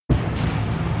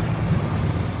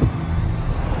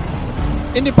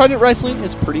Independent wrestling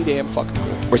is pretty damn fucking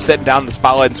cool. We're sitting down in the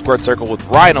Spotlight and Squared Circle with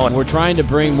Rhino. We're trying to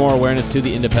bring more awareness to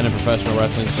the independent professional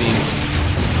wrestling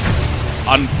scene.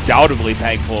 Undoubtedly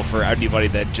thankful for anybody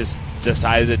that just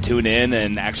decided to tune in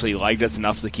and actually liked us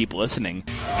enough to keep listening.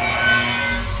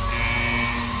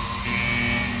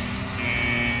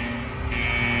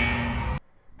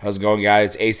 How's it going,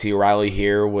 guys? AC Riley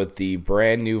here with the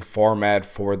brand new format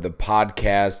for the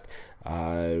podcast.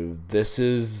 This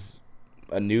is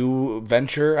a new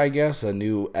venture, I guess, a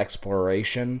new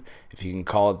exploration, if you can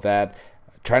call it that.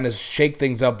 Trying to shake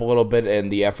things up a little bit in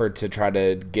the effort to try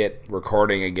to get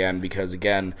recording again, because,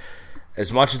 again,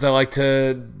 as much as I like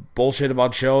to bullshit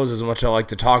about shows, as much as I like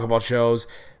to talk about shows,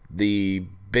 the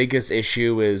biggest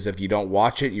issue is if you don't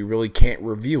watch it, you really can't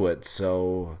review it.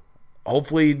 So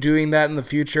hopefully doing that in the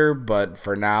future, but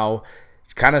for now,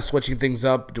 kind of switching things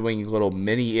up, doing little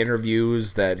mini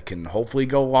interviews that can hopefully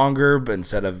go longer, but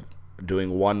instead of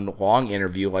doing one long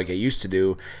interview like I used to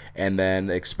do, and then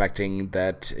expecting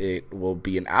that it will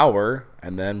be an hour,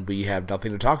 and then we have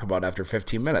nothing to talk about after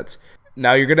 15 minutes.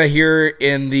 Now, you're going to hear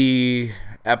in the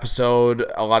episode,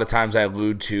 a lot of times I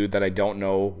allude to that I don't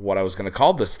know what I was going to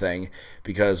call this thing,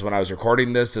 because when I was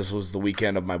recording this was the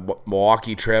weekend of my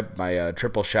Milwaukee trip, my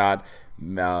triple shot,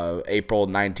 April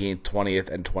 19th, 20th,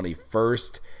 and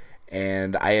 21st,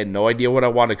 and I had no idea what I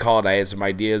wanted to call it. I had some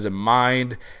ideas in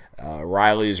mind.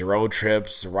 Riley's Road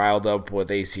Trips, riled up with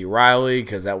AC Riley,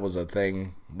 because that was a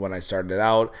thing when I started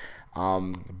out.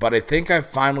 But I think I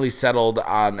finally settled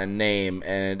on a name,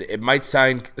 and it might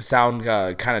sound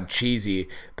kind of cheesy,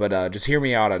 but just hear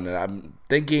me out on it. I'm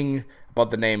thinking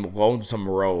about the name Lonesome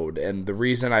Road, and the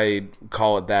reason I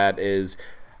call it that is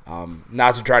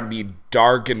not to try to be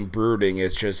dark and brooding.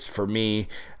 It's just, for me,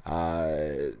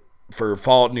 for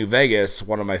Fallout New Vegas,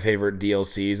 one of my favorite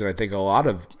DLCs, and I think a lot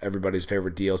of everybody's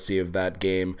favorite DLC of that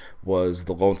game was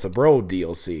the Lonesome Road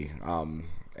DLC.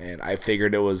 And I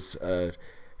figured it was a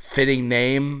fitting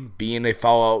name, being a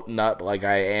Fallout nut like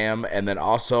I am, and then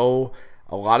also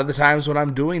a lot of the times when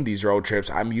I'm doing these road trips,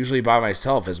 I'm usually by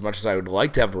myself. As much as I would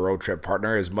like to have a road trip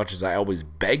partner, as much as I always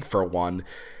beg for one,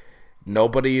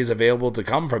 nobody is available to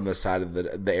come from this side of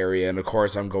the area. And of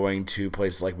course, I'm going to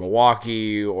places like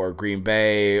Milwaukee or Green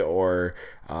Bay or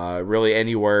really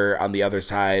anywhere on the other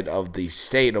side of the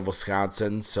state of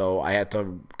Wisconsin. So I have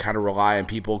to kind of rely on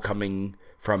people coming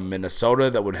from Minnesota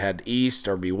that would head east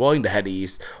or be willing to head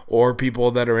east, or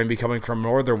people that are maybe coming from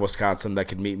northern Wisconsin that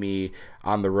could meet me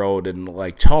on the road in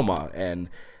like Toma. And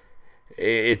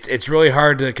it's really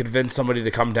hard to convince somebody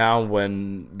to come down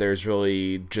when there's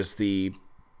really just the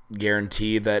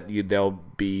guarantee that they'll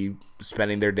be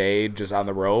spending their day just on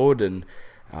the road and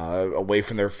away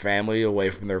from their family,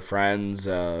 away from their friends,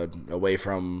 away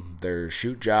from their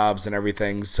shoot jobs and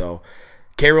everything. So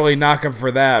can't really knock them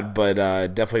for that, but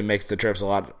it definitely makes the trips a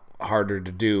lot harder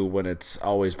to do when it's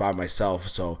always by myself.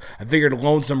 So I figured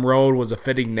Lonesome Road was a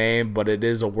fitting name, but it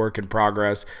is a work in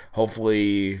progress.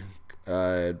 Hopefully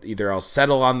either I'll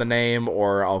settle on the name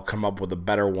or I'll come up with a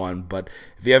better one. But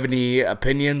if you have any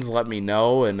opinions, let me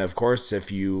know. And of course,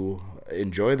 if you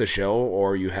enjoy the show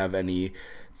or you have any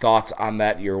thoughts on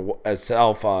that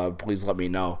yourself, please let me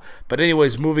know. But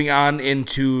anyways, moving on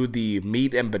into the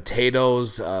meat and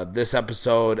potatoes, this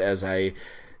episode, as I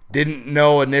didn't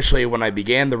know initially when I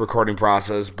began the recording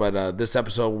process, but this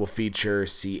episode will feature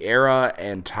Sierra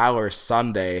and Tyler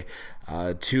Sunday,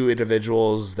 two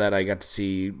individuals that I got to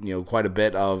see, quite a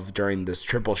bit of during this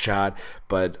triple shot.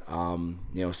 But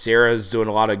Sierra's doing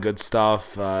a lot of good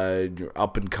stuff,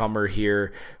 up and comer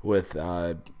here with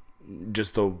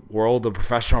just the world of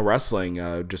professional wrestling,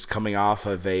 just coming off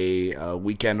of a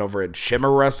weekend over at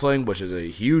Shimmer Wrestling, which is a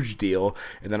huge deal.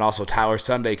 And then also Tyler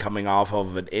Sunday coming off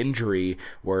of an injury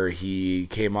where he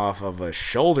came off of a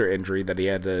shoulder injury that he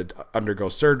had to undergo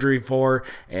surgery for,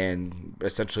 and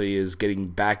essentially is getting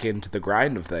back into the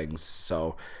grind of things.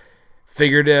 So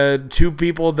figured two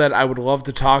people that I would love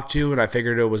to talk to, and I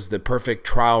figured it was the perfect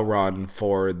trial run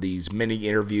for these mini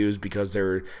interviews, because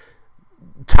they're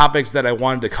topics that I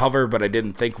wanted to cover but I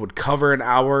didn't think would cover an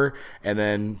hour, and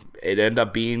then it ended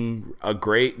up being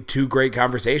two great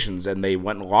conversations, and they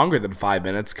went longer than 5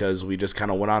 minutes because we just kind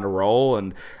of went on a roll.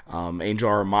 And Angel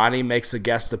Armani makes a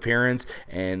guest appearance,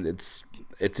 and it's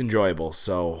enjoyable.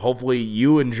 So hopefully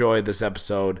you enjoy this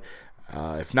episode.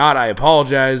 If not, I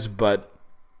apologize, but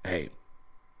hey,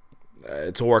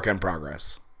 it's a work in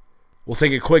progress. We'll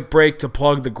take a quick break to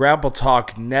plug the Grapple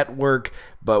Talk Network,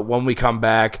 but when we come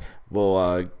back,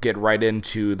 we'll get right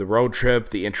into the road trip,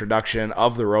 the introduction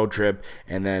of the road trip,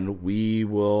 and then we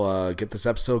will get this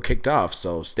episode kicked off.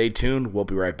 So stay tuned. We'll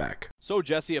be right back. So,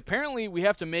 Jesse, apparently we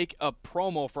have to make a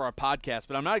promo for our podcast,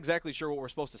 but I'm not exactly sure what we're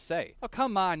supposed to say. Oh,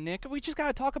 come on, Nick. We just got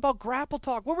to talk about Grapple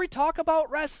Talk, where we talk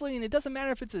about wrestling. It doesn't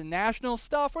matter if it's the national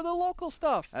stuff or the local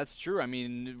stuff. That's true. I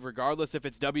mean, regardless if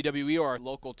it's WWE or our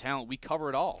local talent, we cover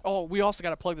it all. Oh, we also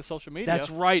got to plug the social media. That's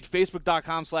right.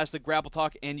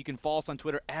 Facebook.com/TheGrappleTalk, and you can follow us on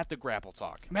Twitter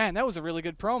 @TheGrappleTalk. Man, that was a really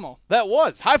good promo. That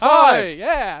was. High five! Hi,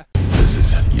 yeah. This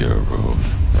is your road.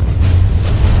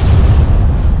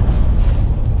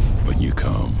 When you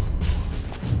come,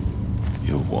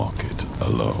 you'll walk it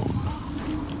alone.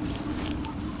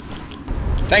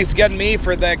 Thanks again, me,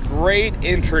 for that great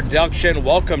introduction.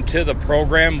 Welcome to the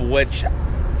program, which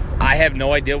I have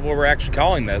no idea what we're actually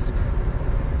calling this.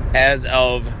 As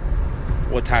of,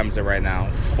 what time is it right now?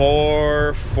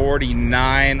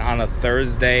 4:49 on a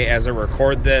Thursday as I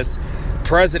record this.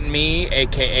 Present me,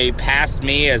 aka past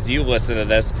me, as you listen to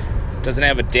this, doesn't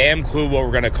have a damn clue what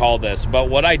we're going to call this. But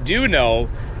what I do know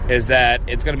is that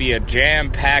it's going to be a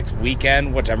jam-packed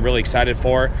weekend, which I'm really excited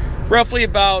for. Roughly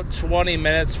about 20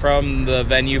 minutes from the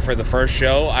venue for the first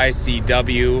show,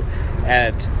 ICW,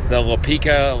 at the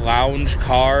Lopica Lounge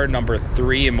Car, number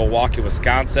 3 in Milwaukee,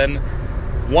 Wisconsin.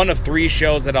 One of 3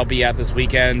 shows that I'll be at this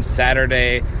weekend.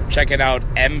 Saturday, checking out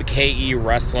MKE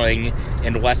Wrestling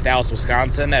in West Allis,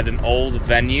 Wisconsin, at an old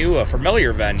venue, a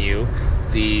familiar venue,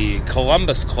 the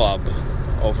Columbus Club,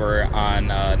 over on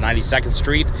 92nd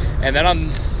Street. And then on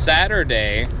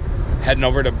Saturday, heading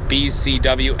over to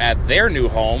BCW at their new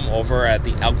home over at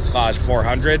the Elks Lodge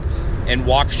 400 in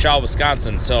Waukesha,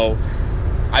 Wisconsin. So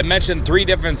I mentioned 3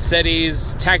 different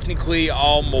cities, technically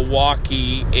all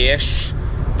Milwaukee-ish,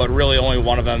 but really only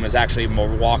one of them is actually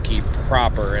Milwaukee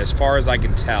proper, as far as I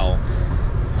can tell.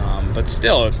 But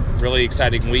still, really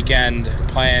exciting weekend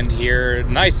planned here.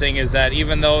 Nice thing is that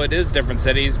even though it is different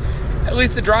cities, at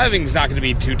least the driving is not going to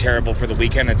be too terrible for the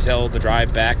weekend until the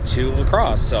drive back to La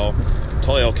Crosse. So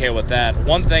totally okay with that.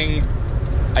 One thing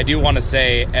I do want to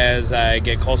say as I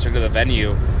get closer to the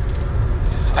venue,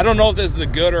 I don't know if this is a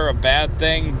good or a bad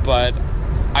thing, but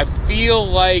I feel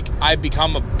like I've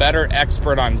become a better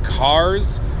expert on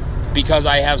cars because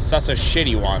I have such a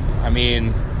shitty one. I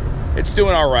mean, it's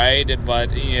doing all right,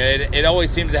 but it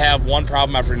always seems to have one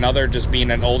problem after another, just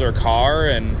being an older car.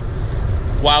 And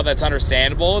while that's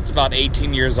understandable, it's about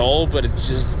 18 years old, but it's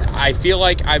just, I feel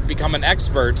like I've become an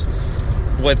expert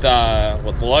with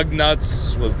lug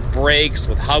nuts, with brakes,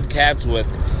 with hubcaps, with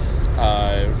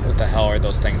what the hell are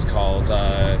those things called?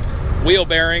 Wheel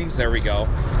bearings. There we go.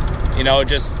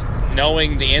 Just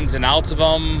knowing the ins and outs of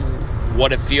them,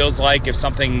 what it feels like if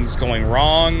something's going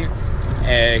wrong.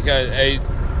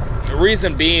 The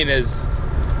reason being is,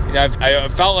 I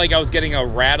felt like I was getting a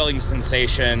rattling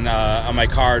sensation on my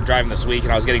car driving this week,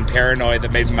 and I was getting paranoid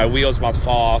that maybe my wheel's about to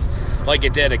fall off, like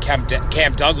it did at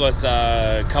Camp Douglas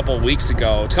a couple months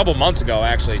ago,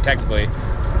 actually, technically.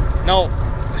 No,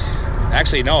 I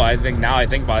think now I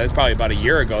think about it, it's probably about a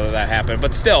year ago that happened,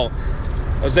 but still,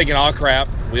 I was thinking, oh crap,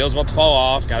 wheel's about to fall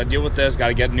off, got to deal with this, got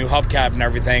to get a new hubcap and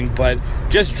everything. But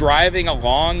just driving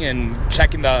along and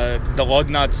checking the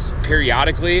lug nuts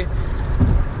periodically,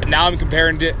 now I'm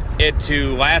comparing it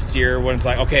to last year when it's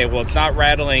like, okay, well, it's not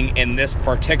rattling in this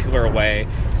particular way.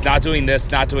 It's not doing this,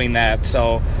 not doing that.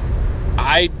 So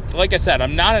like I said,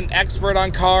 I'm not an expert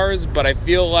on cars, but I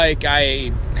feel like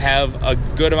I have a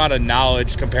good amount of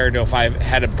knowledge compared to if I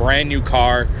had a brand new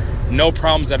car, no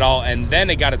problems at all, and then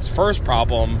it got its first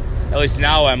problem. At least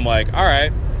now I'm like, all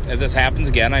right, if this happens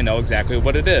again, I know exactly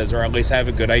what it is, or at least I have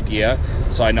a good idea,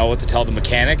 so I know what to tell the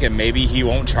mechanic, and maybe he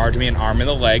won't charge me an arm and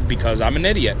a leg because I'm an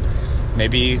idiot.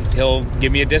 Maybe he'll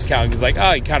give me a discount. He's like,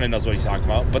 oh, he kind of knows what he's talking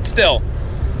about. But still,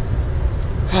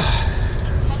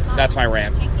 that's my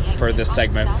rant for this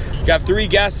segment. Got 3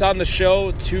 guests on the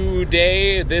show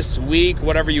today, this week,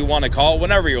 whatever you want to call it,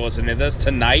 whenever you're listening to this,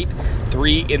 tonight,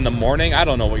 3 in the morning. I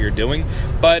don't know what you're doing,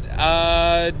 but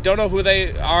don't know who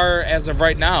they are as of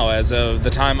right now, as of the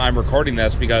time I'm recording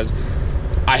this, because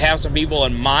I have some people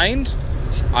in mind.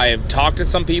 I have talked to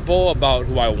some people about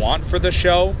who I want for the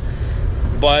show,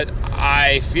 but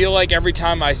I feel like every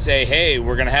time I say, hey,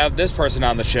 we're going to have this person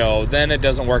on the show, then it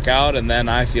doesn't work out, and then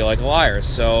I feel like a liar.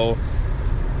 So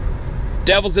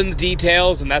devil's in the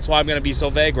details, and that's why I'm going to be so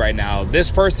vague right now.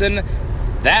 This person,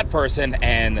 that person,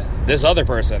 and this other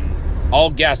person,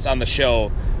 all guests on the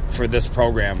show for this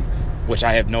program, which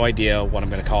I have no idea what I'm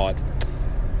going to call it.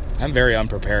 I'm very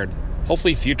unprepared.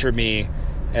 Hopefully future me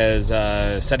is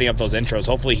setting up those intros.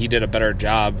 Hopefully he did a better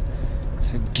job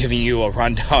giving you a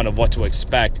rundown of what to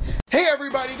expect. Hey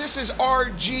everybody, this is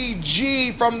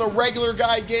RGG from the Regular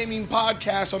Guy Gaming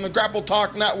Podcast on the Grapple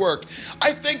Talk Network.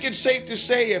 I think it's safe to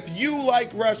say if you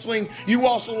like wrestling, you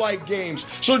also like games.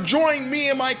 So join me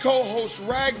and my co-host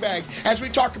Ragbag as we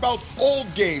talk about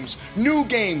old games, new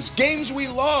games, games we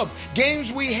love, games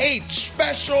we hate,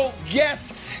 special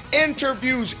guests,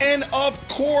 interviews, and of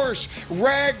course,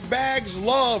 Ragbag's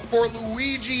love for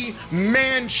Luigi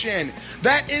Mansion.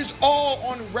 That is all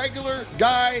on Regular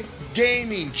Guy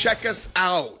Gaming. Check us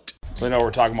out. So I know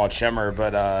we're talking about Shimmer,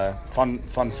 but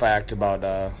fun fact about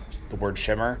the word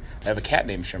Shimmer. I have a cat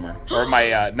named Shimmer, or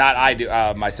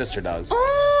my sister does.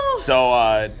 Oh. So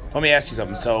let me ask you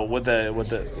something. So with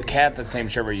the cat that's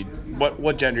named Shimmer,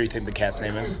 what gender do you think the cat's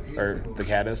name is, or the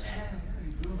cat is?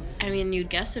 I mean, you'd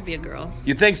guess it'd be a girl.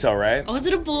 You'd think so, right? Oh, is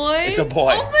it a boy? It's a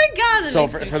boy. Oh my god! That So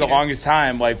makes me for the cute. longest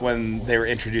time, like when they were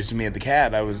introducing me to the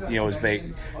cat, I was, was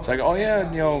big. It's like, oh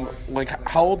yeah, like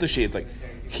how old is she? It's like,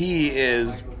 he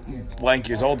is blank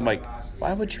years old. I'm like,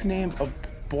 why would you name a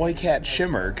boy cat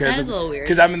Shimmer? That is a little weird.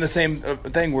 Because I'm in the same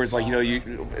thing where it's like,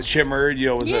 Shimmer,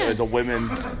 is a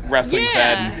women's wrestling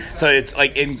fan. So it's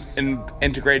like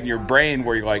integrated in your brain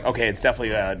where you're like, okay, it's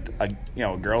definitely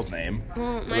a girl's name.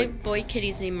 Well, my boy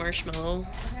kitty's named Marshmallow.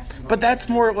 But that's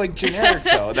more like generic,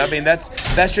 though. I mean, that's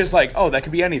just like, oh, that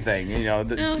could be anything.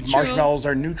 True. Marshmallows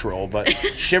are neutral, but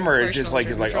Shimmer is just like,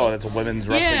 it's like, neutral. oh, that's a women's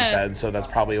wrestling fed, so that's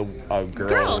probably a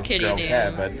girl kitty name.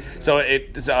 cat. But so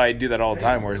I do that all the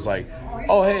time, where it's like,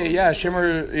 oh, hey, yeah,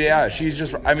 Shimmer, yeah, she's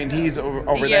just. I mean, he's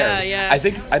over there. Yeah. I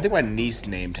think my niece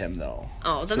named him though.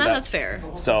 Oh, then So that's fair.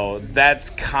 So that's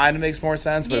kind of makes more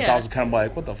sense, but it's Yeah. also kind of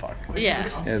like, what the fuck?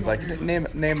 Yeah. It's like name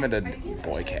it a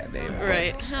boy cat name. but-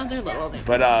 Right. Oh, they're little.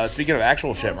 But speaking of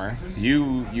actual Shimmer,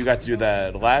 you got to do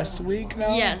that last week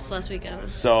now? Yes, last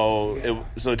weekend. So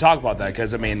talk about that,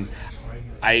 because I mean,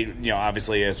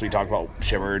 obviously as we talk about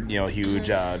Shimmer, huge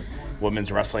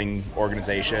women's wrestling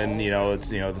organization.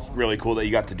 It's really cool that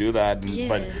you got to do that. Yeah.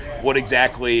 But what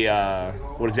exactly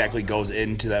goes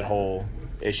into that whole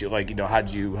issue? Like, how'd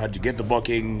you get the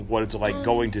booking? What it's like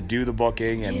going to do the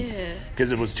booking, and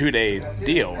because it was 2-day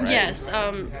deal, right? Yes,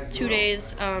 2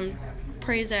 days.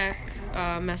 Prazak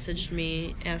messaged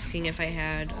me asking if I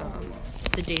had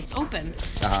the dates open,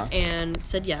 and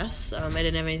said yes. I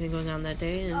didn't have anything going on that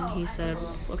day, and he said,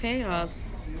 okay,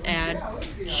 add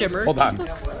Shimmer. Hold to on. the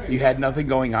books. You had nothing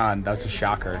going on. That's a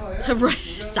shocker. Right,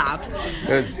 stop.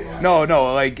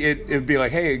 No, like it'd be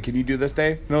like, hey, can you do this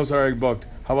day? No, sorry, I'm booked.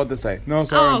 How about this day? No,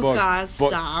 sorry, I'm booked. God,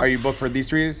 stop. Are you booked for these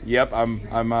 3 days? Yep, I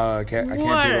can't do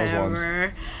those ones.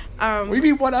 Whatever. What do you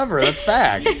mean whatever? That's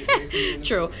fact.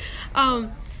 True.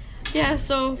 Yeah,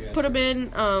 so put him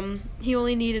in. He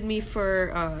only needed me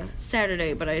for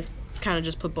Saturday, but I kind of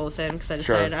just put both in because I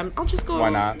decided I'll just go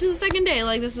Why not? to the second day.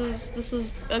 Like, this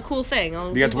is a cool thing.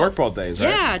 You got to work both days, right?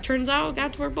 Yeah, turns out I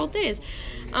got to work both days.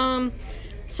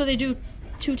 So they do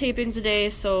 2 tapings a day,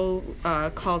 so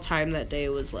call time that day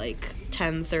was like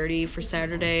 10:30 for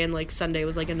Saturday, and like Sunday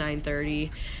was like a 9:30.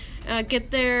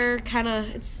 Get there, kind of,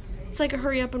 it's like a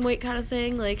hurry up and wait kind of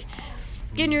thing, like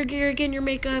get in your gear, get in your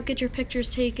makeup, get your pictures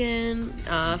taken.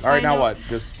 All right, now what?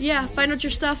 Find out your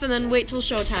stuff and then wait till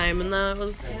showtime, and that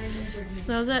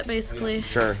was it basically.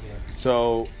 Sure.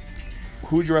 So,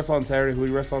 who'd you wrestle on Saturday? Who'd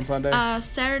you wrestle on Sunday?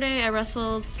 Saturday I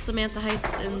wrestled Samantha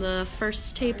Heights in the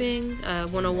first taping,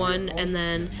 101, and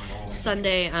then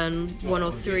Sunday on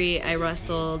 103 I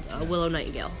wrestled Willow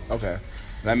Nightingale. Okay.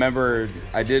 And I remember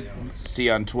I did see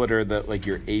on Twitter that like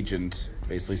your agent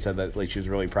basically said that like she was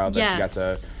really proud that she got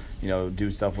to do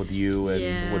stuff with you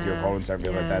and with your opponents and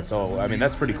everything like that. So, I mean,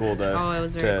 that's pretty cool to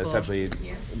cool. essentially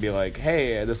be like,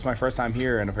 hey, this is my first time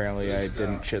here, and apparently I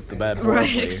didn't shit the bed Right,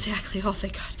 horribly. exactly. Oh,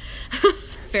 thank God.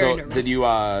 Very nervous. Did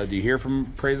you hear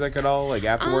from Prazak at all, like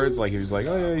afterwards? Like he was like,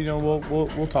 oh yeah,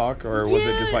 we'll talk, or was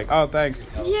it just like, oh thanks?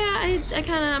 Yeah, I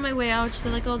kind of on my way out just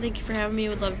said like, oh, thank you for having me,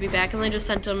 would love to be back, and I just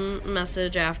sent him a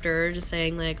message after just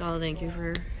saying like, oh, thank you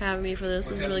for having me for this.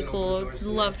 This is really cool. Would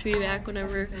love to be back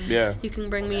whenever you can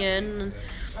bring me in. And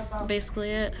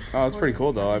basically it. Oh, it's pretty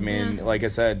cool though. I mean, like I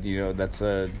said, that's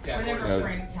a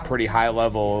pretty high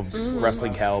level of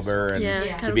wrestling caliber,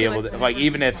 and to be able to like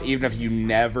even if you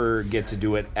never get to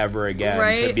do it ever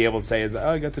again, to be able to say is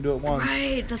I got to do it once.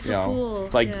 Right, that's so cool.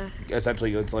 It's like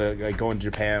essentially it's like going to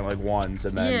Japan like once,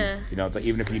 and then it's like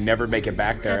even if you never make it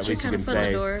back there, at least you can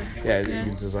say you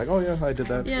can just like, oh yeah, I did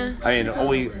that. Yeah. I mean,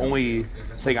 only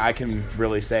thing I can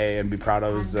really say and be proud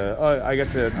of is I get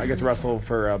to wrestle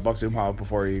for Buck Zumhoff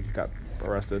before he got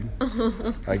arrested.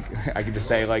 Like I could just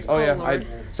say like, oh yeah.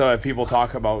 So if people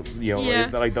talk about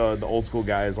like the old school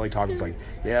guys like talking, it's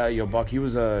like Buck, he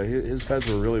was his feds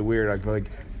were really weird. I'd be like,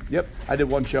 Yep, I did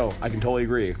one show. I can totally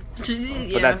agree.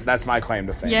 Yeah. But that's my claim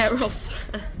to fame. Yeah, roast.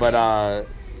 But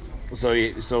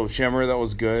so Shimmer, that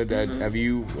was good. Have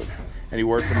you any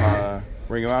word from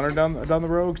Ring of Honor down the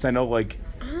road? Because I know like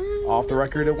off the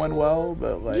record it went well,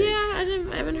 but like I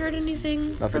haven't heard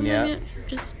anything. Nothing from yet? them yet.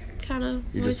 Just kind of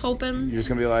You're always just hoping. You're just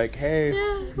gonna be like, hey,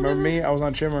 remember me? I was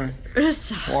on Shimmer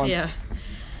once. Yeah.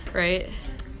 Right.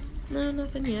 No,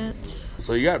 nothing yet.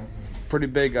 So you got pretty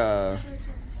big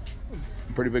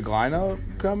lineup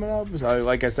coming up. So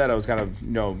like I said, I was kind of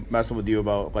messing with you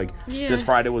about like this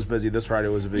Friday was busy, this Friday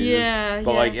was busy. Yeah.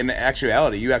 But like in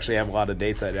actuality, you actually have a lot of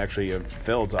dates that actually are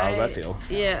filled. So how does that feel?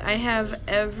 Yeah, I have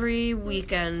every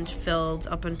weekend filled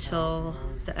up until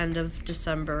the end of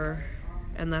December,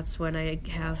 and that's when I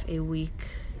have a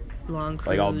week-long cruise.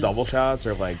 Like all double shots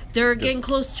or like they're getting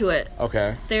close to it.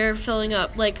 Okay. They're filling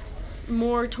up like.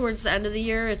 More towards the end of the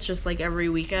year, it's just like every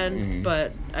weekend.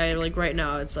 But I like right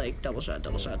now, it's like double shot.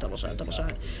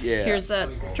 Yeah. Here's that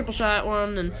triple shot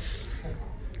one, and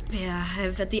yeah,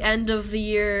 I've at the end of the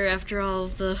year, after all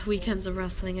of the weekends of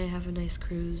wrestling, I have a nice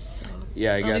cruise. So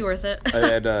yeah, it'll be worth it.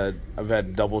 I've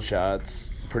had double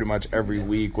shots pretty much every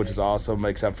week, which is awesome,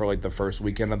 except for like the first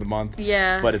weekend of the month.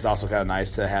 Yeah. But it's also kind of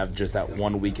nice to have just that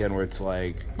one weekend where it's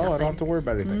like, I don't have to worry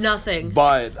about anything. Nothing.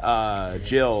 But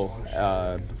Jill,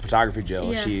 photography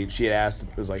Jill, Yeah. she had asked,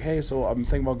 it was like, hey, so I'm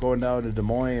thinking about going down to Des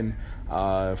Moines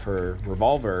for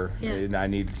Revolver, and I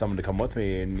need someone to come with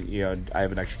me, and I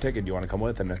have an extra ticket. Do you want to come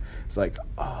with? And it's like,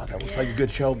 oh, that looks like a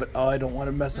good show, but I don't want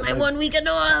to mess up my 1 weekend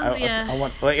off. I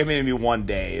want, like, I mean, it'd be one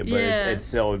day, but Yeah. it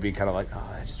still would be kind of like,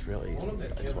 I just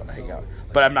want to hang out.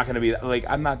 But I'm not going to be like,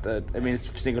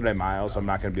 it's Cinco de Mayo, so I'm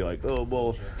not going to be like, oh,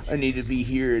 well, I need to be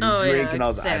here and drink and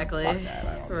all that. Exactly. Fuck that.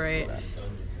 I don't Right. do that.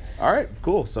 All right,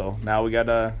 cool. So now we got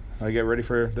to get ready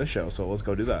for this show, so let's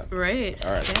go do that. Right.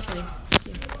 All right. Exactly.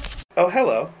 Oh,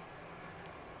 hello.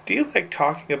 Do you like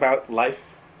talking about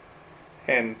life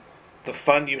and the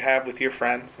fun you have with your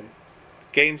friends and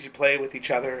games you play with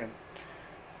each other and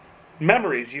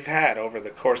memories you've had over the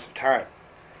course of time?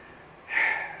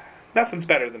 Nothing's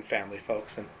better than family,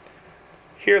 folks, and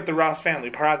here at the Ross Family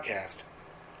Podcast,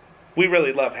 we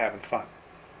really love having fun.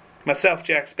 Myself,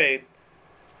 Jack Spade,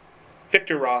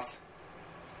 Victor Ross,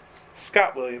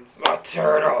 Scott Williams. A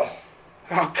turtle.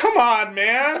 Oh, come on,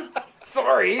 man!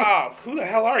 Sorry. Oh, who the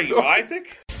hell are you,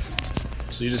 Isaac?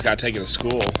 So you just got taken to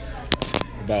school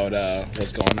about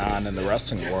what's going on in the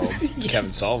wrestling world.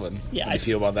 Kevin Sullivan. Yeah, How do you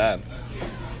feel about that?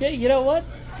 Yeah, you know what?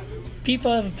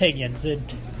 People have opinions,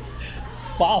 and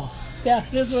wow, yeah,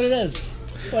 it is what it is.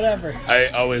 Whatever. I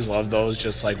always love those,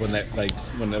 just like when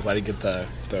I get the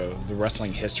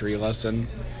wrestling history lesson,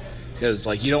 because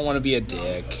like you don't want to be a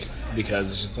dick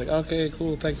because it's just like, okay,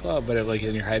 cool, thanks a lot, but like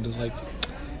in your head it's like,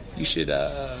 you should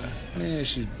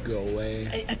go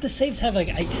away. At the same time, like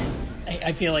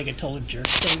I feel like a total jerk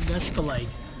saying this, but like,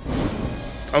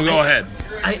 oh, go ahead.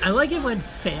 I like it when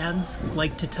fans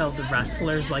like to tell the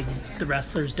wrestlers like the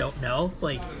wrestlers don't know.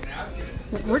 Like,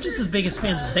 we're just as big as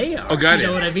fans as they are. Oh, got you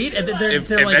know it. what I mean? And they're If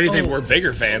like, anything, we're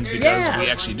bigger fans because Yeah. we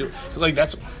actually do. Like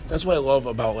that's what I love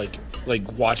about like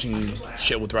watching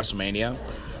shit with WrestleMania.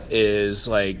 Is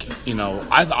like,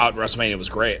 I thought WrestleMania was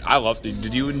great. I loved it.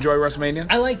 Did you enjoy WrestleMania?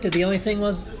 I liked it. The only thing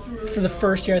was, for the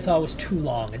first year, I thought it was too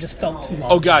long. It just felt too long.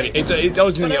 Oh god, it's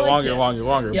always going to But get I liked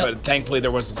longer. Yep. But thankfully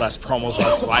there was less promos,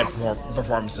 less live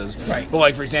performances. Right. But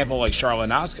like for example, like Charlotte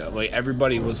and Asuka, like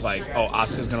everybody was like, oh,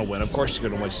 Asuka's going to win. Of course she's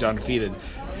going to win. She's undefeated.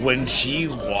 When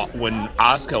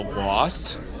Asuka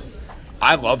lost,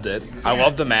 I loved it. I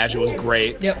loved the match. It was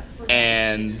great. Yep.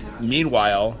 And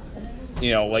meanwhile,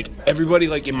 like everybody,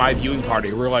 like in my viewing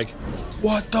party, we're like,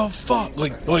 "What the fuck?"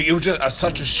 Like it was just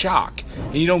such a shock,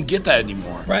 and you don't get that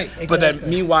anymore. Right. Exactly. But then,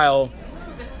 meanwhile,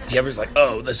 everybody's like,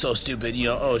 "Oh, that's so stupid."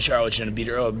 Oh, Charlotte shouldn't have beat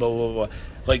her. Oh, blah blah blah.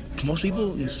 Like most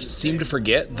people seem to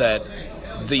forget that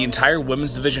the entire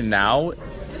women's division now,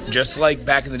 just like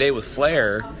back in the day with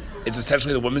Flair, it's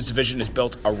essentially the women's division is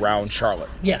built around Charlotte.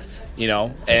 Yes.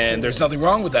 And there's nothing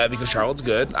wrong with that because Charlotte's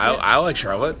good. I like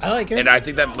Charlotte. I like her. And I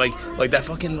think that like that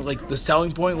fucking like the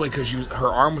selling point, like because her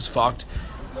arm was fucked,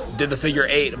 did the figure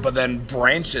 8, but then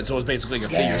branched it, so it was basically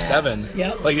like a figure 7.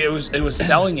 Yep. Like it was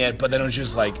selling it, but then it was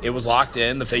just like it was locked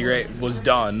in. The figure 8 was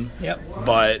done. Yep.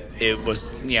 But it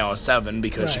was a 7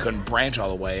 because she Right. couldn't branch all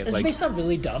the way. This Like may sound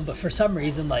really dumb, but for some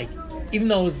reason, like, even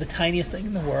though it was the tiniest thing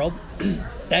in the world,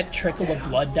 that trickle of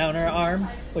blood down her arm,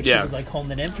 which she Yeah. was like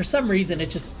holding in, for some reason it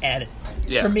just added.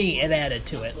 Yeah. For me, it added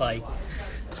to it. Like,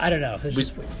 I don't know. It's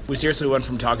just we seriously went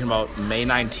from talking about May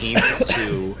 19th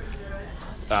to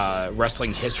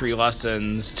wrestling history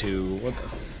lessons to what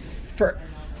the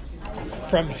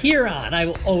from here on, I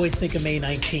will always think of May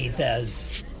 19th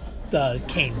as the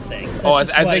Kane thing. That's Oh,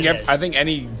 just what it is. I think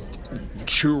any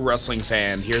true wrestling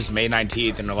fan hears May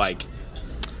 19th and they're like,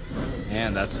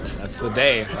 man, that's the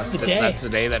day. That's the day. That's the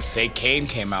day that fake Kane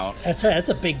came out. That's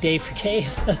a big day for Kane.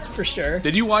 That's for sure.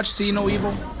 Did you watch See No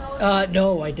Evil?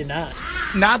 No, I did not.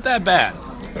 Not that bad.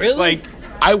 Really? Like,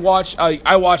 I watch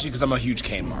it because I'm a huge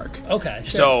Kane mark. Okay, sure.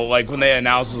 So, like, when they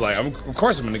announced, I was like, of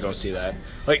course I'm going to go see that.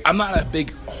 Like, I'm not a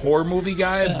big horror movie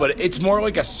guy, but it's more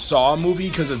like a Saw movie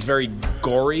because it's very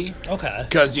gory. Okay.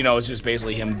 Because, it's just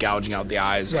basically him gouging out the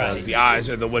eyes because Right. the eyes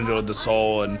are the window of the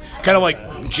soul, and kind of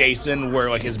like Jason,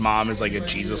 where, like, his mom is, like, a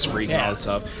Jesus freak and all that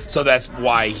stuff. So that's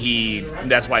why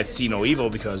it's See No Evil,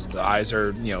 because the eyes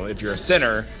are, if you're a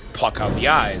sinner, pluck out the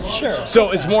eyes. Sure. So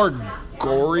it's more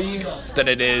gory than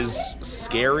it is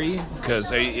scary,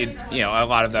 because a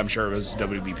lot of them, I'm sure, it was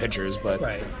WB pictures, but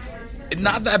Right.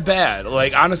 not that bad.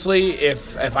 Like, honestly,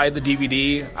 if I had the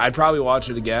DVD, I'd probably watch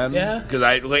it again. Yeah? Because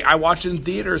I watched it in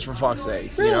theaters, for fuck's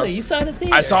sake. Really? You saw it in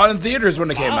theaters? I saw it in theaters when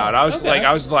it came Wow, out. I was okay.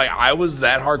 I was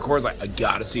that hardcore. I was like, I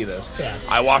gotta see this. Yeah.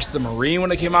 I watched The Marine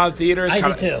when it came out in theaters. I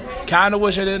did too. Kind of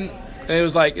wish I didn't. And it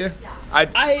was like,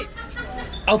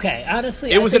 Okay,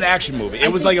 honestly, it was an action movie.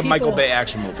 It was like a Michael Bay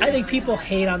action movie. I think people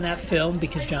hate on that film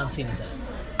because John Cena's in it.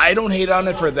 I don't hate on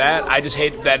it for that. I just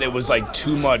hate that it was like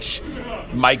too much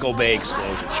Michael Bay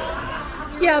explosion shit.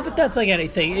 Yeah, but that's like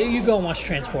anything. You go and watch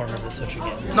Transformers, that's what you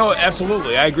get. No,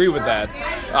 absolutely. I agree with that.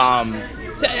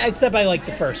 Except I like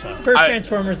the first one.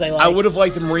 Transformers I like. I would have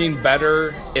liked the Marine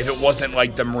better if it wasn't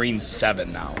like the Marine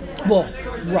 7 now. Well,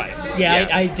 right. Yeah.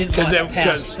 I didn't watch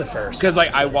past the first. Because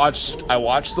like I watched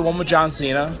the one with John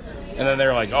Cena, and then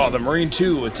they're like, oh, the Marine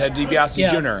 2 with Ted DiBiase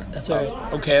Jr. That's right.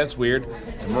 Okay, that's weird.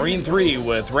 The Marine 3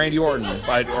 with Randy Orton,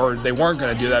 or they weren't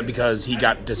going to do that because he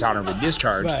got dishonorably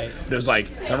discharged. Right. But it was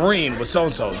like, the Marine was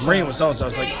so-and-so, the Marine was so-and-so.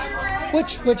 It's like,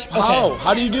 Which okay.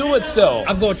 How do you do it still?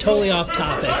 I'm going totally off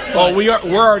topic. Oh, we're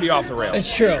already off the rails.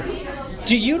 It's true.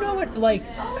 Do you know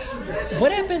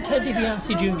what happened to Ted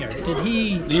DiBiase Jr.? Did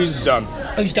he... He's done.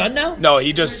 Oh, he's done now? No,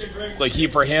 he just,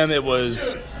 for him, it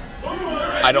was,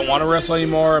 I don't want to wrestle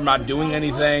anymore. I'm not doing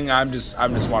anything. I'm just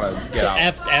want to get out.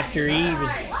 After he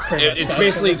was pretty much It's done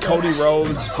basically for this one? Cody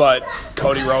Rhodes, but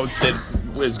Cody Rhodes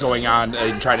was going on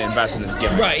trying to invest in his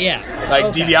gimmick. Right, yeah. Like,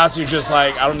 Okay. DiBiase was just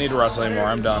like, I don't need to wrestle anymore.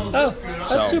 I'm done. Oh,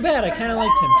 that's too bad. I kind of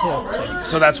liked him, too.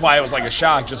 So that's why it was like a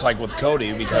shock, just like with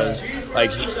Cody, because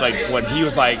when he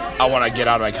was like, I want to get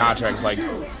out of my contract, it's like,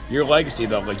 your legacy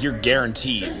though, like, you're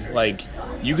guaranteed. Like,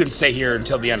 you can stay here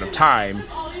until the end of time.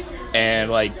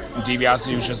 And like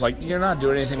DiBiase was just like, you're not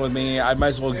doing anything with me. I might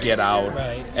as well get out.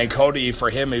 Right. And Cody, for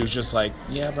him, he was just like,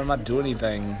 yeah, but I'm not doing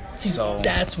anything. See, so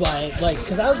that's why,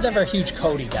 because I was never a huge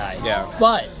Cody guy. Yeah.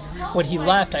 But when he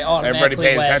left, I automatically Everybody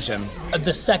paid went, attention.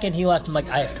 The second he left, I'm like,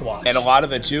 I have to watch. And a lot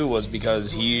of it too was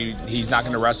because he's not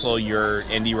going to wrestle your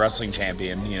indie wrestling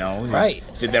champion. Right.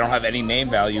 If they don't have any name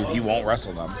value, he won't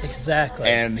wrestle them. Exactly.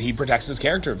 And he protects his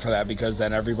character for that, because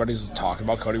then everybody's talking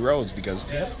about Cody Rhodes, because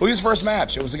look at his first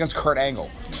match. It was against Kurt Angle.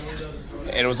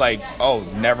 And it was like, oh,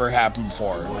 never happened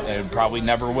before. And it probably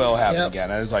never will happen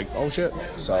again. And it's like, oh shit.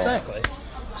 So Exactly.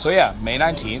 So yeah, May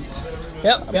 19th.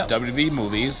 Yep. WWE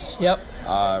movies. Yep.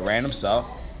 Random stuff.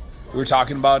 We were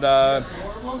talking about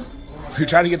we were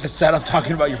trying to get the setup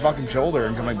talking about your fucking shoulder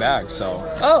and coming back.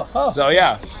 So So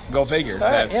yeah, go figure.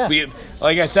 right, yeah.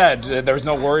 Like I said, there was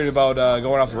no worry about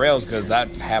going off the rails, because that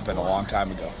happened a long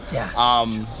time ago. Yeah. How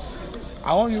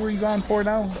long were you gone for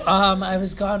now? I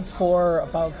was gone for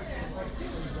about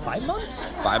 5 months.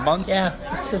 5 months?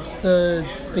 Yeah, since the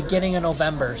beginning of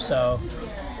November. So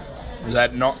Was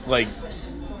that not like?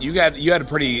 You had a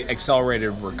pretty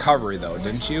accelerated recovery though,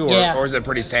 didn't you? Yeah. Or is it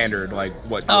pretty standard, like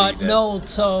what you did? No.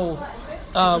 So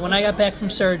when I got back from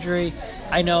surgery,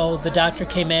 I know the doctor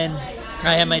came in.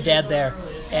 I had my dad there,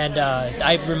 and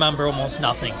I remember almost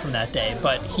nothing from that day.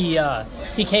 But he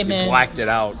came in, blacked it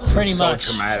out. Pretty so much.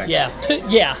 traumatic. Yeah,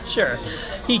 yeah, sure.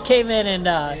 He came in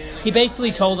and he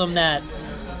basically told him that.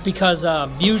 Because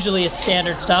usually it's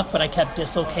standard stuff, but I kept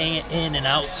dislocating it in and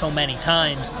out so many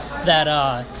times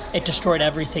that it destroyed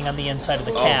everything on the inside of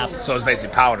the cap. So it's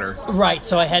basically powder. Right,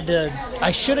 so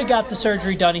I should have got the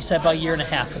surgery done, he said, about a year and a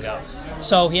half ago.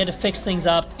 So he had to fix things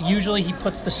up. Usually he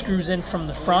puts the screws in from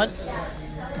the front,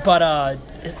 but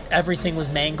everything was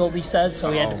mangled, he said,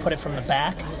 so he had to put it from the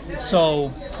back.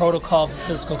 So protocol for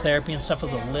physical therapy and stuff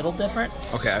was a little different.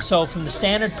 Okay. So from the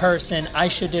standard person, I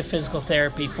should do physical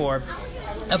therapy for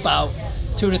about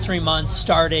 2 to 3 months,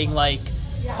 starting like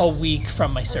a week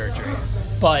from my surgery.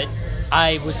 But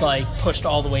I was like pushed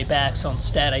all the way back, so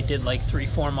instead I did like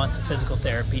 3-4 months of physical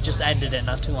therapy. Just ended it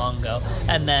not too long ago,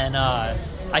 and then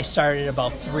I started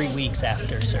about 3 weeks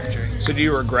after surgery. So do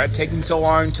you regret taking so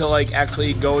long to, like,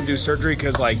 actually go and do surgery?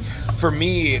 Because, like, for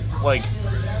me, like,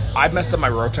 I messed up my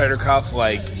rotator cuff,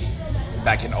 like,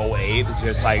 back in 2008.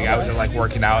 Just, like, I was, like,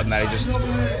 working out, and then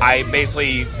I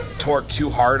basically torqued too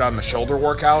hard on the shoulder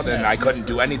workout, and I couldn't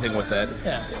do anything with it.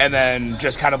 Yeah. And then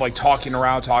just kind of, like, talking, it was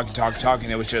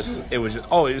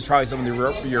probably something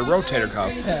with your rotator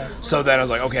cuff. Yeah. So then I was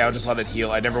like, okay, I'll just let it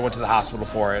heal. I never went to the hospital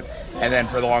for it. And then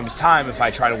for the longest time, if I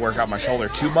try to work out my shoulder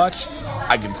too much,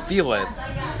 I can feel it.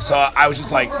 So I was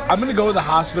just like, I'm going to go to the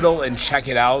hospital and check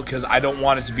it out, because I don't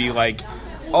want it to be like,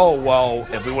 oh, well,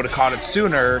 if we would have caught it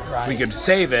sooner, we could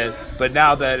save it. But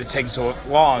now that it takes so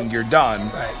long, you're done.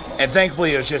 Right. And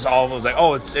thankfully, it's just all of those, like,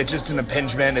 oh, it's just an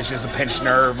impingement. It's just a pinched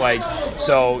nerve. Like,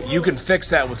 so you can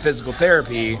fix that with physical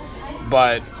therapy.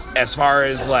 But as far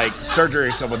as, like, surgery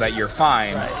or something like that, you're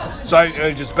fine. Right. So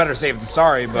I just better safe than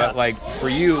sorry. But, like, for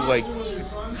you, like,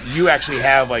 you actually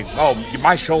have, like, oh,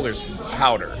 my shoulder's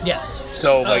powder. Yes.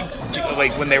 So, like,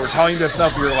 when they were telling you this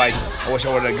stuff, you were like, I wish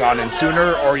I would have gone in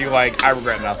sooner, or you like, I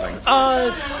regret nothing?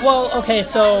 Well, okay,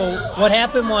 so what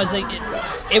happened was it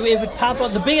would pop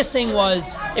up. The biggest thing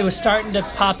was it was starting to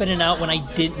pop in and out when I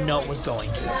didn't know it was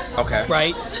going to. Okay.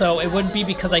 Right? So it wouldn't be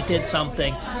because I did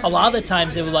something. A lot of the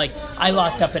times it was like, I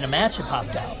locked up in a match, it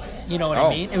popped out. You know what I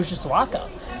mean? It was just a lockup.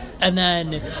 And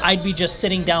then I'd be just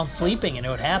sitting down sleeping, and it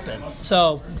would happen.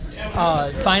 So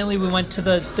finally we went to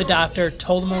the doctor,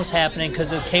 told him what was happening,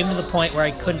 because it came to the point where I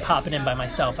couldn't pop it in by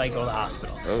myself. I'd go to the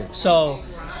hospital. So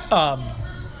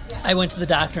I went to the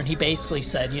doctor, and he basically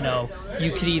said, you know,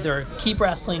 you could either keep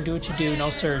wrestling, do what you do,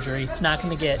 no surgery. It's not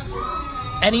going to get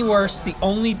any worse. The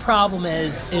only problem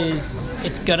is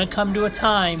it's going to come to a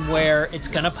time where it's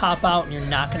going to pop out, and you're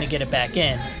not going to get it back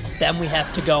in. Then we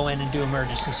have to go in and do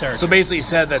emergency surgery. So basically you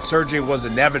said that surgery was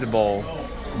inevitable,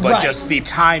 but just the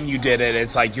time you did it,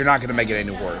 it's like you're not going to make it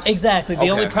any worse. Exactly. The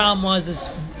only problem is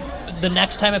the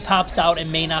next time it pops out, it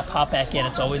may not pop back in.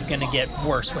 It's always going to get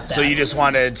worse with that. So you just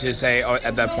wanted to say,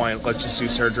 at that point, let's just do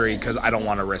surgery because I don't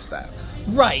want to risk that.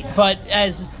 Right, but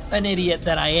as an idiot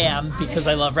that I am, because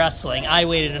I love wrestling, I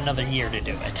waited another year to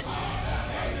do it.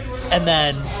 And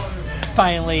then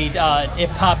finally it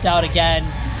popped out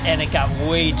again, and it got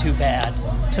way too bad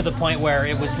to the point where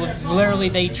it was literally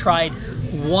they tried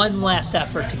one last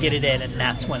effort to get it in, and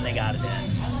that's when they got it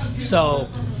in. So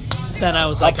then I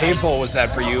was like... How painful was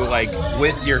that for you, like,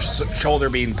 with your shoulder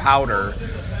being powder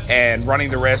and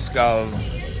running the risk of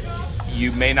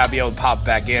you may not be able to pop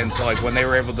back in? So, like, when they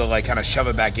were able to, like, kind of shove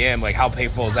it back in, like, how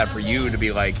painful is that for you to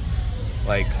be like,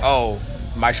 oh,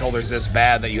 my shoulder's this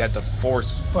bad that you had to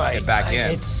force it back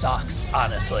in? It sucks,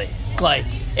 honestly. Like,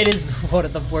 it is one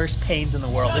of the worst pains in the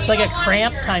world. It's like a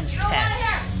cramp times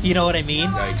 10. You know what I mean?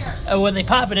 Yikes. When they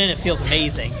pop it in, it feels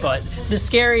amazing. But the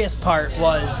scariest part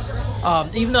was,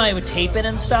 even though I would tape it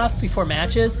and stuff before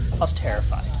matches, I was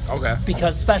terrified. Okay.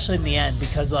 Because, especially in the end,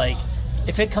 because, like,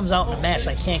 if it comes out in a match and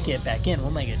I can't get it back in, what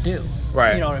am I going to do?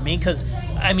 Right. You know what I mean? Because,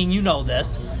 I mean, you know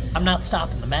this. I'm not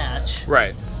stopping the match.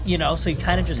 Right. You know, so you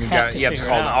kind of just have to you have to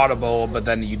call an audible, but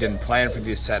then you didn't plan for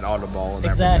the set audible and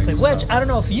exactly. everything. Which, I don't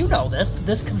know if you know this, but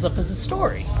this comes up as a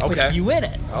story with you in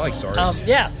it. I like stories.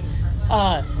 Yeah.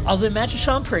 I was in a match with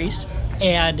Sean Priest,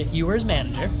 and you were his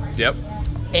manager. Yep.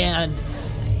 And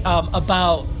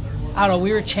about, I don't know,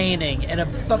 we were chaining, and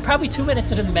about probably 2 minutes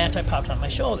into the match, I popped on my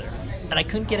shoulder, and I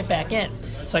couldn't get it back in.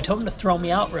 So I told him to throw me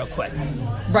out real quick,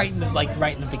 right in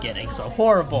the beginning. So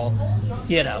horrible,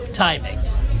 timing.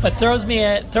 But throws me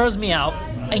out,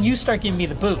 and you start giving me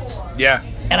the boots. Yeah.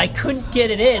 And I couldn't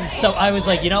get it in, so I was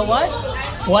like, you know what?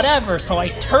 Whatever. So I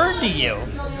turned to you,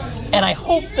 and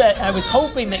I was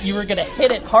hoping that you were going to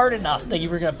hit it hard enough that you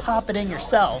were going to pop it in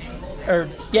yourself,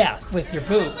 with your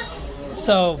boot.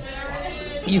 So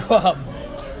you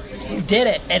did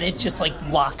it, and it just like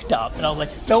locked up, and I was like,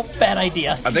 nope, bad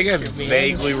idea. I think I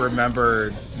vaguely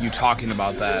remember you talking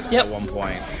about that at one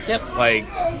point. Yep. Like,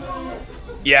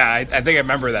 yeah, I think I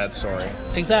remember that story.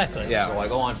 Exactly. Yeah. So I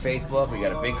go on Facebook. We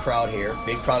got a big crowd here,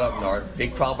 big crowd up north,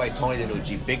 big crowd by Tony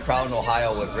DiNucci, big crowd in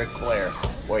Ohio with Ric Flair.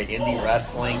 Boy, indie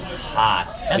wrestling, hot.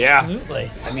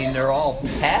 Absolutely. Yeah. I mean, they're all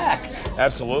packed.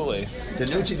 Absolutely.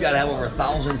 DiNucci's got to have over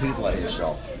 1,000 people at his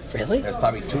show. Really? There's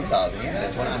probably 2,000. Yeah,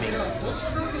 that's what I mean.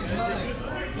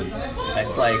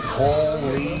 That's like,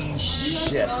 holy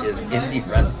shit, is indie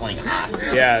wrestling hot?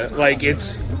 Yeah, like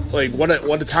it's like what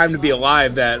a time to be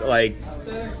alive. That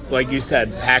like you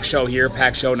said, pack show here,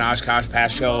 pack show in Oshkosh,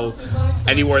 pack show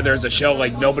anywhere there's a show.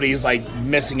 Like nobody's like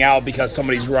missing out because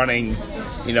somebody's running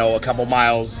a couple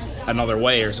miles another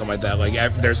way or something like that. Like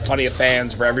there's plenty of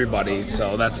fans for everybody,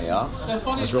 so that's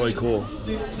really cool.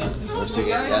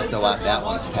 That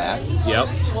one's packed. Yep.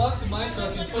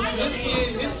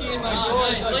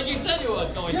 Like you said it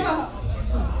was going to.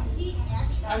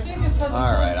 All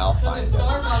right, I'll find it.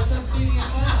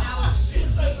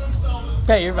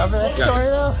 Yeah, you remember that story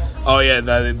though? Oh yeah,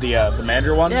 the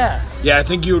Mander one. Yeah. Yeah, I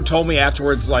think you told me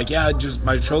afterwards, like, just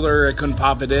my shoulder, I couldn't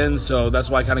pop it in, so that's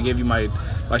why I kind of gave you my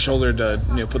shoulder to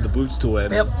put the boots to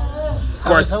it. Yep.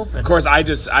 Of course, I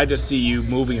just see you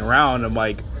moving around. I'm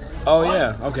like, oh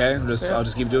yeah, okay, I'll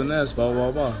just keep doing this, blah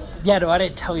blah blah. Yeah, no, I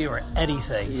didn't tell you or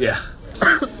anything. Yeah.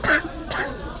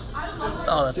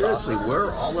 Oh, that's seriously, awesome.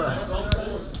 where all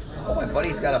my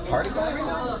buddies got a party going right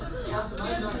now.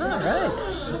 All right.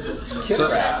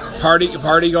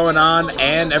 Party going on,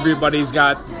 and everybody's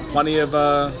got plenty of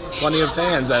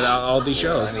fans at all these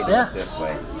shows. Let me look this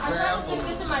way.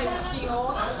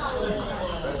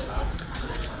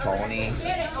 Tony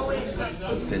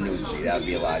DiNucci, that would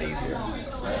be a lot easier.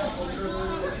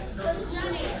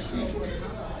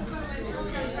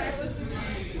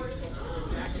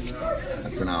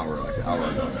 That's an hour ago.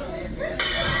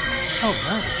 Oh,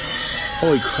 nice.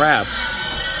 Holy crap.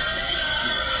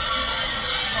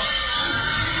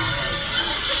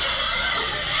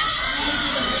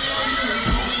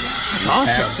 That's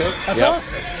awesome. That's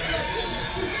awesome.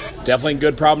 Definitely a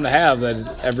good problem to have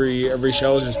that every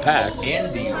show is just packed.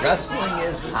 Indie wrestling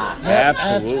is hot. Yep,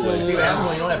 absolutely. See what happens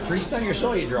when you don't have Priest on your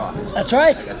show, you draw. That's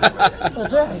right.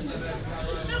 That's right.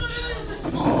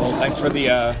 Well, thanks for the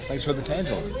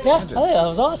tangent. Yeah, I think that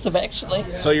was awesome, actually.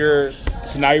 So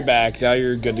now you're back. Now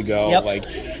you're good to go. Yep. Like,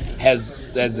 has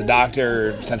the doctor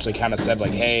essentially kind of said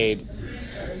like, hey,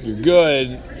 you're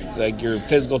good. Like your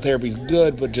physical therapy's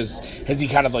good, but just has he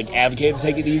kind of like advocated to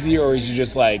take it easy, or is he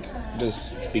just like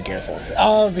just be careful?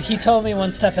 He told me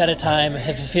one step at a time.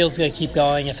 If it feels good, keep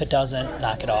going. If it doesn't,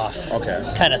 knock it off. Okay.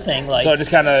 Kind of thing. Like, so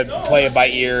just kind of play it by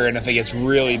ear, and if it gets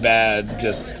really bad,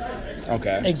 just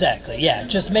okay. Exactly. Yeah.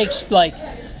 Just makes like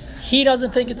he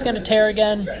doesn't think it's going to tear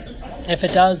again. If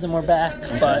it does, then we're back.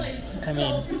 Okay. But I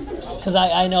mean, because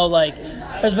I know like.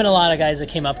 There's been a lot of guys that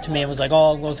came up to me and was like, oh,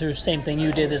 I'll go through the same thing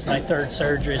you did. This is my third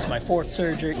surgery. This is my fourth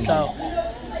surgery. So,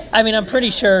 I mean, I'm pretty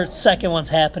sure second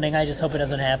one's happening. I just hope it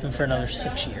doesn't happen for another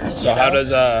 6 years. So how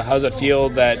does it feel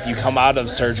that you come out of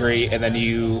surgery and then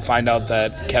you find out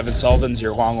that Kevin Sullivan's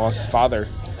your long-lost father?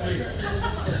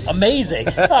 Amazing.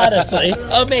 Honestly.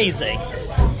 Amazing.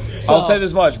 So, I'll say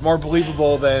this much. More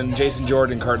believable than Jason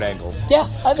Jordan and Kurt Angle. Yeah,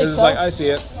 I think so. It's like, I see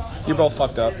it. You're both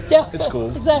fucked up. Yeah. It's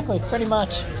cool. Exactly. Pretty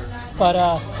much. But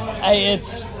I'm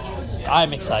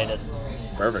excited.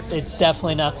 Perfect. It's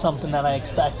definitely not something that I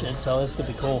expected, so this could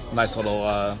be cool. Nice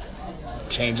little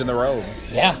change in the road.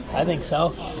 Yeah, I think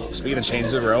so. Speaking of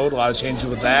changes in the road, a lot of changes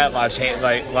with that. A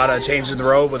lot of changes in the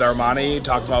road with Armani.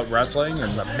 Talking about wrestling. It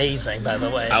was amazing, by the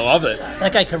way. I love it.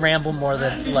 That guy can ramble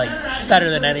better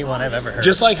than anyone I've ever heard.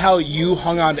 Just like how you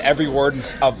hung on to every word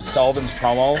of Sullivan's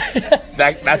promo.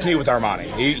 That's me with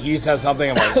Armani. He says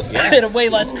something, I'm like, yeah. In a way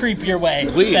less creepier way.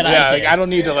 Please, than yeah. I did. I don't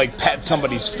need to pet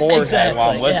somebody's forehead while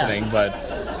I'm listening, but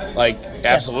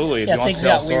absolutely, if you want to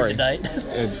tell a story.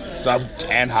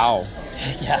 And how.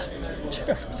 Yeah,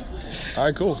 sure. All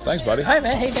right, cool. Thanks, buddy. All right,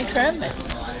 man. Hey, thanks for having me.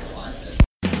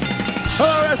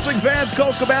 Hello, wrestling fans.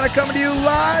 Colt Cabana coming to you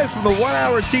live from the 1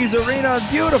 Hour Tease Arena in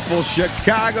beautiful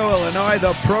Chicago, Illinois.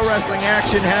 The pro wrestling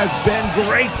action has been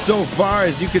great so far.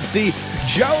 As you can see,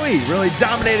 Joey really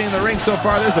dominating the ring so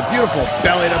far. There's a beautiful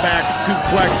belly-to-back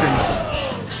suplex.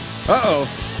 And uh-oh.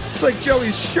 Looks like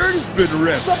Joey's shirt has been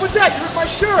ripped. What's up with that? You ripped my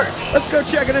shirt. Let's go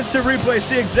check an instant replay,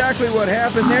 see exactly what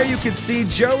happened. There you can see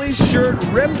Joey's shirt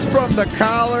ripped from the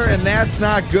collar, and that's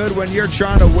not good when you're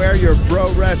trying to wear your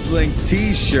pro wrestling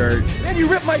t-shirt. Man, you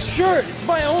ripped my shirt. It's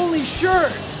my only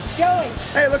shirt. Joey.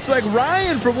 Hey, looks like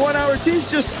Ryan from 1 Hour Tees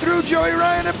just threw Joey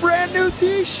Ryan a brand new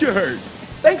t-shirt.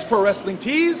 Thanks, Pro Wrestling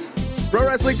Tees.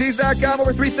 ProWrestlingTees.com,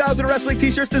 over 3,000 wrestling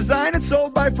t-shirts designed and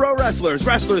sold by pro wrestlers.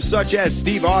 Wrestlers such as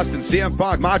Steve Austin, CM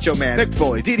Punk, Macho Man, Mick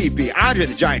Foley, DDP, Andre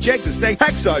the Giant, Jake the Snake,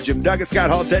 Hacksaw, Jim Duggan, Scott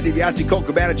Hall, Ted DiBiase, Colt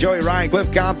Cabana, Joey Ryan, Cliff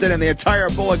Compton, and the entire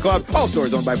Bullet Club. All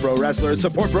stores owned by pro wrestlers.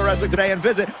 Support pro wrestling today and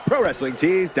visit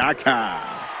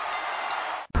ProWrestlingTees.com.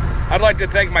 I'd like to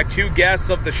thank my 2 guests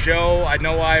of the show. I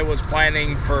know I was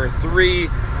planning for 3,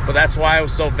 but that's why I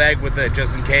was so vague with it,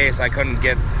 just in case I couldn't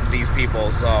get these people.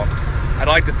 So I'd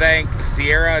like to thank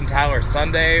Sierra and Tyler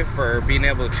Sunday for being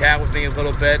able to chat with me a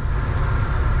little bit.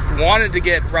 wanted to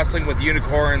get Wrestling with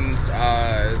Unicorns,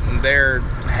 their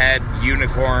head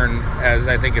unicorn, as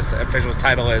I think his official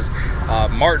title is,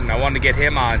 Martin. I wanted to get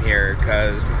him on here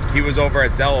because he was over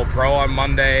at Zello Pro on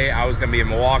Monday. I was going to be in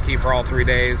Milwaukee for all 3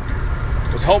 days.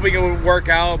 Was hoping it would work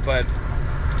out, but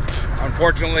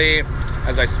unfortunately,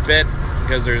 as I spit,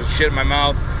 because there's shit in my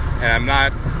mouth, and I'm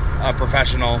not a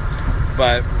professional,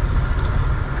 but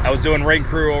I was doing ring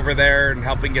crew over there and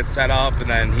helping get set up, and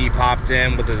then he popped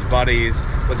in with his buddies,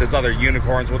 with his other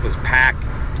unicorns, with his pack,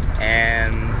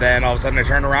 and then all of a sudden I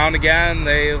turned around again.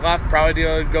 They left, probably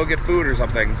to go get food or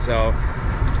something. So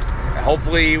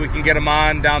hopefully we can get him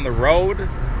on down the road,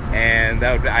 and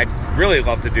I'd really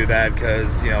love to do that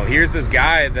because, here's this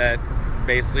guy that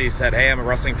basically said, hey, I'm a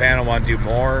wrestling fan, I want to do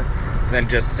more than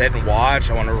just sit and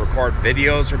watch. I want to record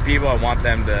videos for people. I want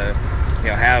them to,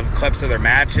 have clips of their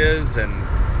matches, and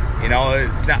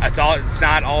it's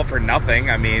not all for nothing.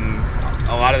 I mean,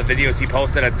 a lot of the videos he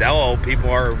posted at Zello, people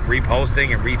are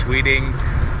reposting and retweeting,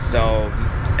 so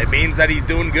it means that he's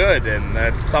doing good, and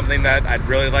that's something that I'd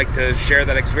really like to share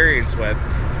that experience with,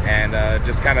 and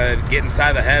just kind of get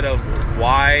inside the head of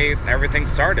why everything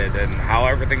started and how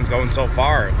everything's going so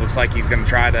far. It looks like he's going to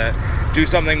try to do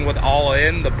something with All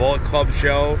In, the Bullet Club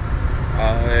show,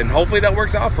 and hopefully that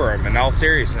works out for him in all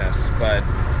seriousness. But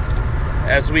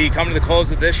as we come to the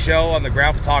close of this show on the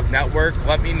Grapple Talk Network,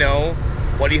 let me know,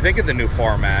 what do you think of the new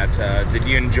format? Did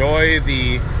you enjoy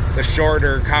the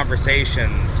shorter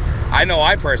conversations? I know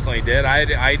I personally did.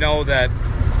 I know that,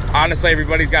 honestly,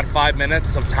 everybody's got 5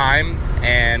 minutes of time,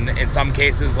 and in some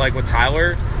cases, like with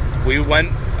Tyler, we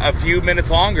went a few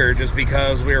minutes longer just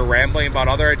because we were rambling about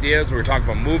other ideas. We were talking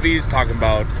about movies, talking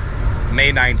about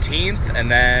May 19th,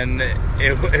 and then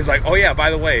it was like, oh yeah,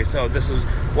 by the way, so this is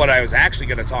what I was actually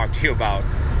going to talk to you about.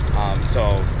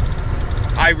 So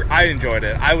I enjoyed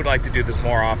it. I would like to do this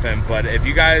more often, but if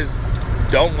you guys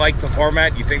don't like the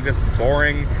format, you think this is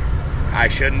boring, I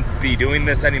shouldn't be doing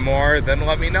this anymore, then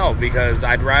let me know, because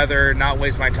I'd rather not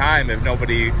waste my time if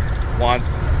nobody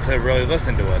wants to really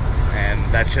listen to it.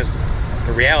 And that's just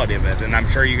the reality of it. And I'm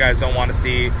sure you guys don't want to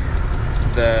see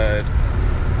the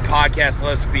podcast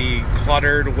list be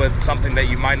cluttered with something that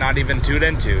you might not even tune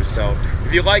into. So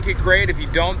if you like it, great. If you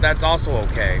don't, that's also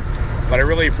okay. But I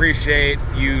really appreciate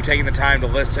you taking the time to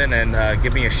listen and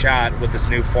give me a shot with this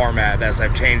new format, as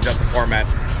I've changed up the format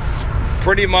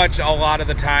pretty much a lot of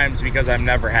the times because I'm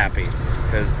never happy,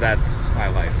 because that's my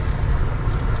life.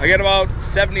 I got about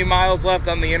 70 miles left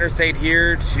on the interstate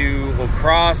here to La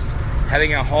Crosse,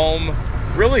 heading home.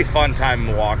 Really fun time in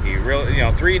Milwaukee.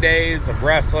 3 days of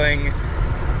wrestling.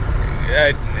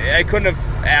 I couldn't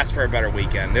have asked for a better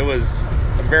weekend. It was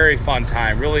a very fun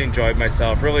time. Really enjoyed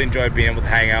myself. Really enjoyed being able to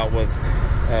hang out with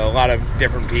a lot of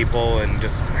different people and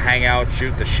just hang out,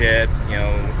 shoot the shit,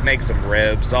 make some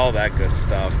ribs, all that good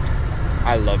stuff.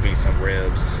 I love me some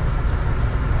ribs.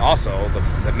 Also,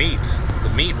 the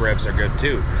meat ribs are good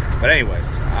too. But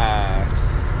anyways,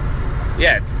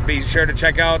 be sure to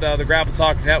check out the Grapple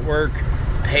Talk Network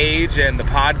page and the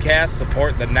podcast.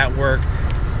 Support the network,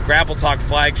 Grapple Talk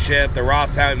Flagship, the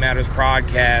Ross Time Matters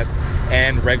podcast,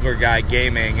 and Regular Guy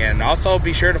Gaming. And also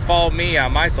be sure to follow me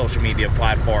on my social media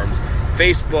platforms,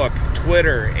 Facebook,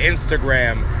 Twitter,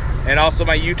 Instagram, and also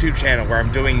my YouTube channel, where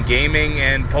I'm doing gaming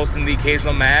and posting the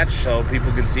occasional match so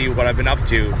people can see what I've been up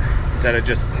to instead of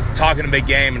just talking a big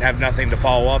game and have nothing to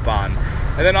follow up on.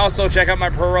 And then also check out my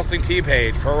Pro Wrestling Tee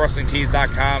page,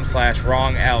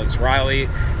 prowrestlingtees.com/WrongAlexRiley.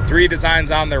 3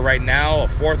 designs on there right now, a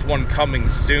 4th one coming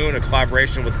soon, a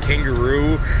collaboration with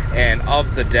Kangaroo and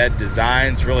Of the Dead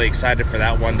Designs. Really excited for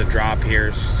that one to drop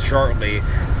here shortly.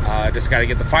 Just got to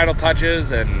get the final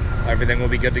touches and everything will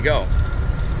be good to go.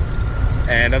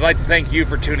 And I'd like to thank you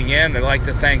for tuning in. I'd like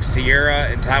to thank Sierra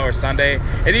and Tyler Sunday.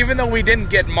 And even though we didn't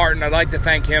get Martin, I'd like to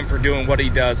thank him for doing what he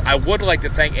does. I would like to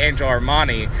thank Angel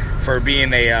Armani for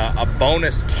being a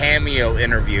bonus cameo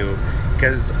interview.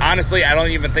 Because honestly, I don't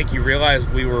even think he realized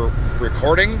we were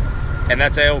recording. And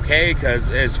that's okay,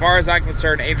 because as far as I'm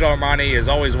concerned, Angel Armani is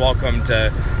always welcome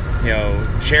to,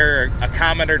 share a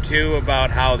comment or two about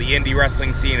how the indie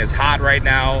wrestling scene is hot right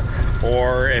now,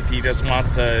 or if he just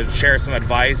wants to share some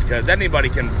advice, because anybody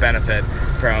can benefit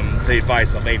from the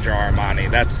advice of Angel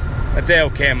Armani. That's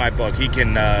okay in my book. He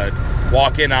can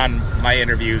walk in on my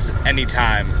interviews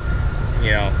anytime,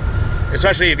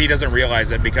 especially if he doesn't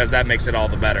realize it, because that makes it all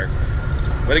the better.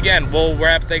 But again, we'll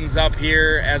wrap things up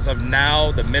here as of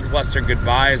now. The Midwestern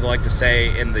goodbyes, I like to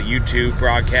say in the YouTube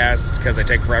broadcasts, because I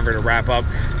take forever to wrap up,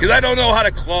 because I don't know how to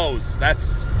close.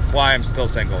 That's why I'm still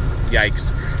single.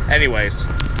 Yikes. Anyways,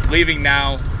 leaving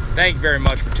now. Thank you very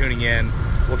much for tuning in.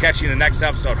 We'll catch you in the next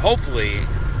episode, hopefully.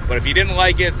 But if you didn't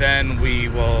like it, then we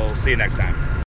will see you next time.